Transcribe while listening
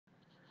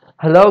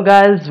Hello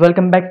guys,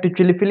 welcome back to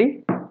Chili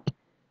Philly.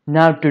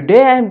 Now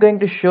today I am going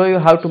to show you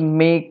how to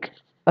make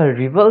a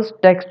reverse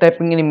text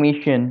typing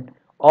animation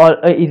or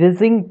a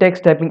erasing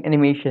text typing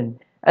animation.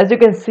 As you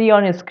can see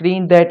on your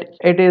screen that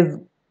it is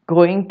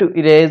going to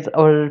erase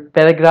our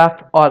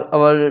paragraph or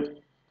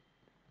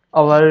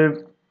our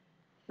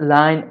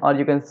line, or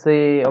you can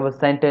say our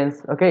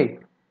sentence. Okay,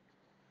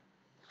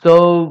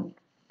 so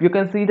you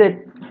can see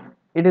that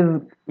it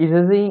is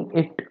erasing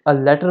it a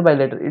letter by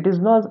letter. It is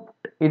not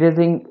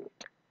erasing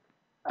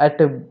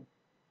at a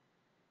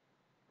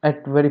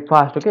at very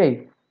fast. Okay,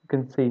 you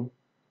can see.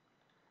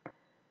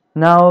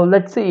 Now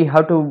let's see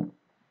how to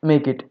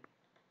make it.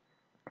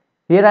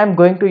 Here I'm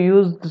going to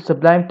use the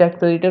Sublime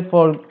Text Editor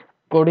for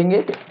coding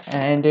it,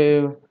 and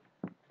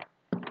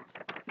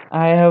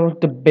I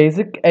have the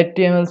basic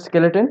HTML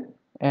skeleton,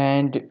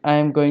 and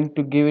I'm going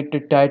to give it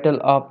the title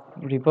of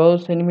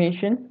reverse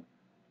animation.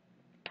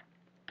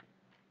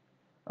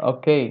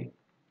 Okay,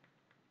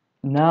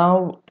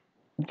 now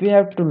we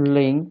have to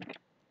link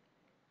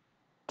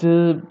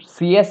the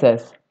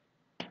CSS,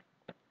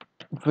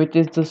 which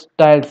is the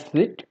style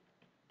sheet,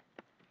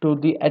 to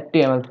the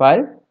HTML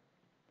file,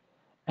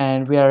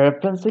 and we are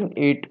referencing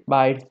it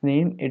by its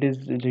name. It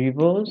is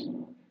reverse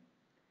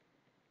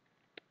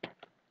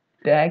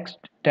text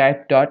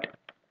type dot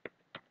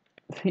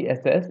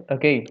css.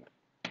 Okay,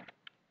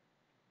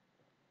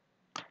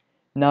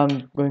 now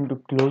I'm going to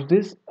close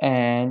this,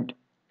 and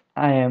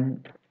I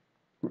am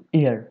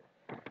here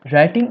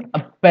writing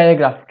a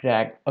paragraph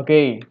tag.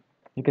 Okay,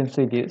 you can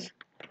see this.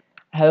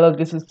 Hello,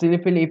 this is Phil.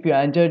 If you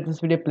enjoyed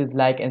this video, please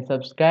like and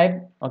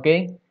subscribe.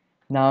 Okay,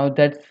 now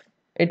that's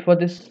it for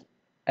this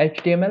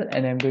HTML,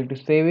 and I'm going to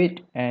save it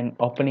and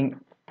opening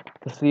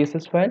the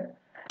CSS file.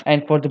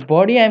 And for the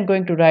body, I'm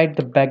going to write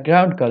the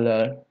background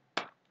color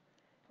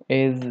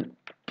is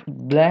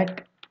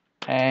black.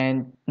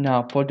 And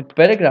now for the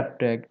paragraph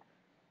tag,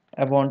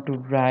 I want to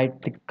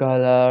write the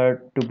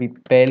color to be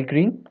pale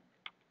green,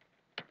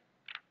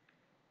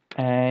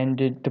 and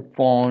the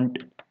font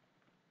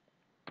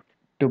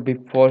to be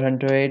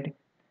 430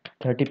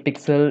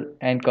 pixel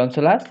and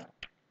consolas.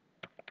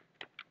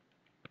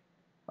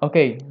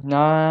 Okay,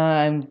 now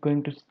I'm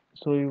going to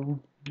show you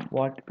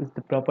what is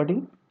the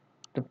property.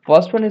 The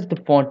first one is the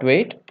font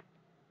weight,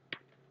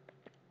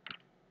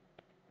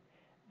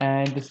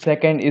 and the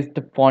second is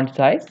the font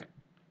size.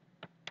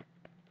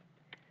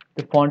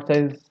 The font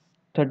size is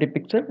 30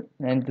 pixel,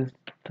 and this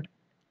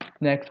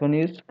next one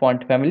is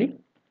font family.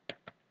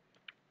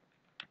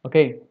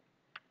 Okay.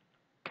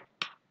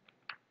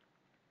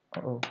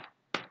 Oh,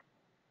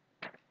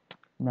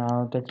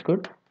 now that's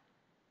good.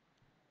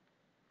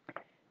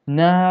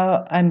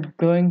 Now I'm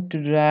going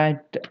to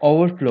write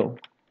overflow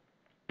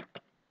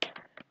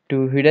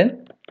to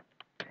hidden.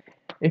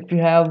 If you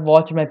have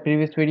watched my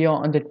previous video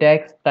on the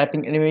text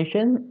typing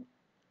animation,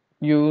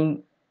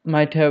 you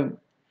might have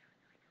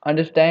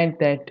understand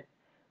that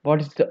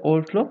what is the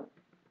overflow.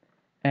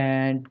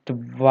 And the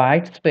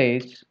white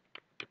space,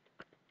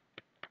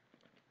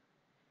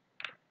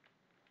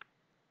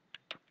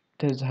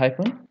 there's a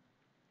hyphen,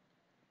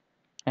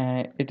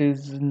 and it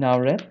is now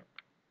red.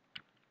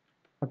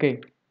 Okay,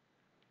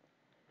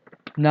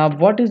 now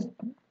what is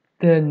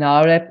the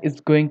now wrap is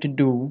going to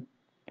do?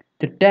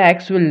 The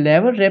text will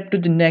never wrap to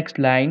the next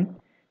line.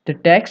 The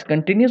text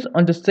continues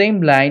on the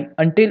same line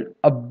until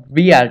a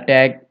BR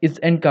tag is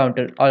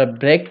encountered or a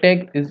break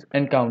tag is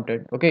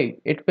encountered. Okay,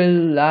 it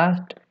will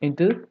last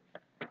into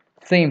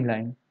same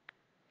line.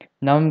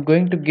 Now I'm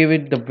going to give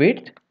it the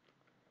width.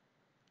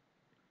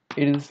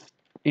 It is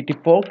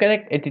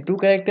 82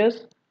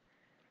 characters,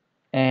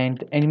 and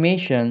the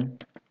animation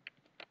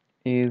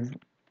is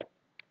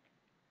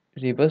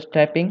reverse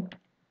typing.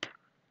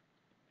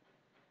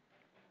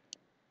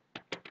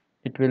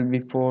 It will be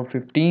for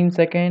 15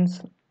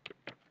 seconds,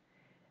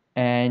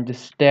 and the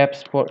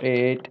steps for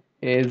it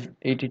is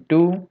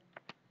 82,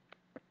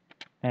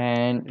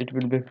 and it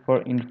will be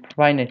for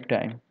infinite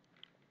time.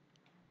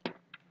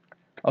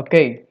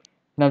 Okay,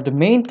 now the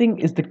main thing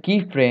is the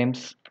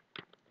keyframes.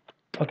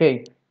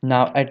 Okay,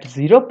 now at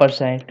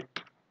 0%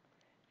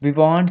 we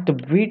want the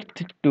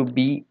width to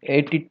be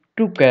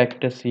 82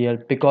 characters here,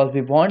 because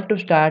we want to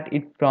start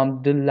it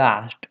from the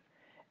last,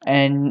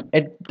 and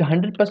at the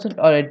 100%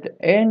 or at the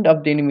end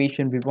of the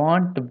animation we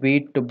want the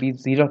width to be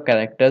 0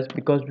 characters,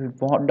 because we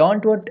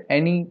don't want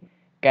any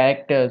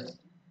characters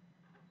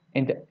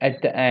in the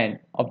at the end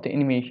of the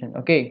animation.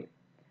 Okay,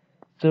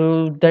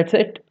 so that's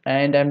it,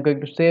 and I'm going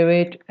to save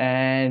it,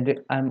 and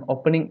I'm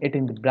opening it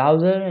in the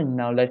browser, and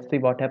now let's see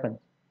what happens.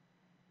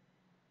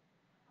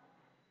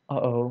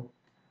 Uh-oh,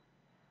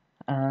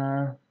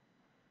 uh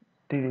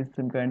there is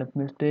some kind of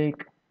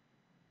mistake.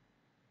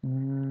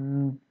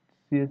 mm,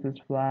 CSS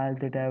file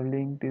that I've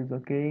linked is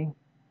okay.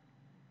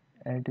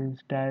 It is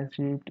style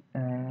sheet,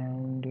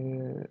 and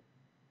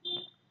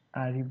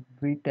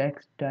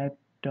text type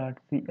dot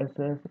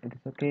css, it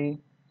is okay.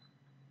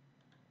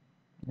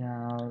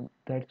 Now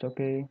that's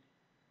okay.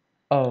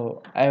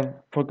 Oh, I've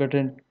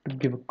forgotten to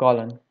give a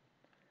colon.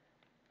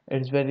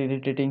 It's very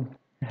irritating.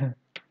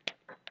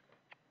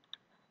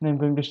 Then I'm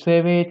going to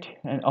save it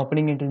and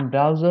opening it in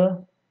browser.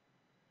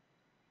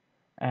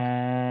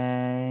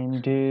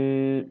 And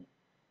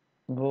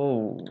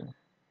whoa,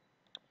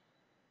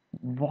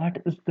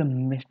 what is the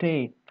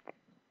mistake?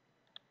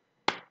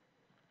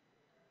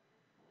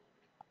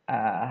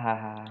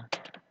 Ah,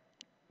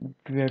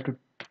 we have to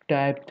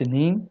type the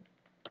name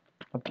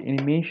of the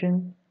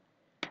animation.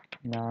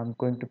 Now I'm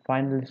going to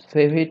finally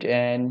save it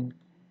and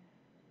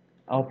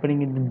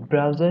opening it in the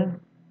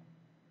browser.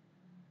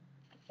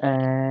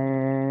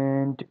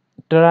 And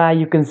try,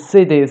 you can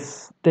see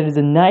this. There is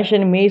a nice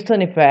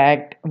animation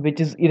effect which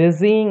is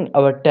erasing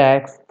our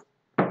text.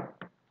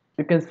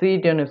 You can see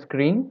it on your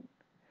screen.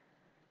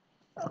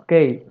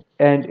 Okay,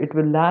 and it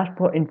will last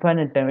for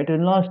infinite time. It will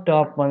not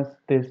stop once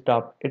they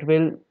stop. It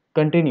will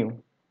continue.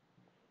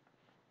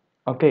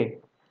 Okay,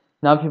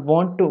 now if you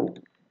want to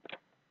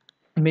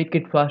make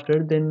it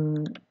faster,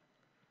 then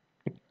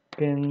you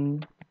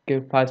can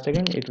give 5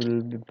 seconds. It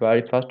will be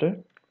very faster.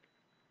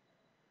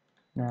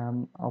 Now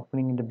I'm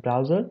opening in the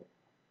browser.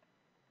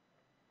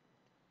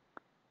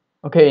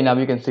 Okay, now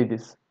you can see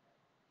this.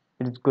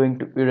 It is going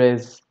to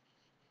erase.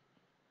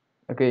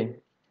 Okay,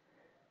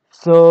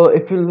 so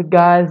if you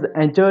guys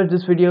enjoyed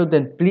this video,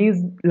 then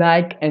please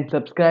like and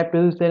subscribe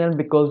to this channel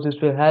because this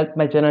will help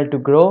my channel to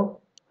grow.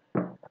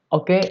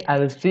 Okay, I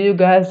will see you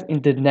guys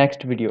in the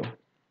next video.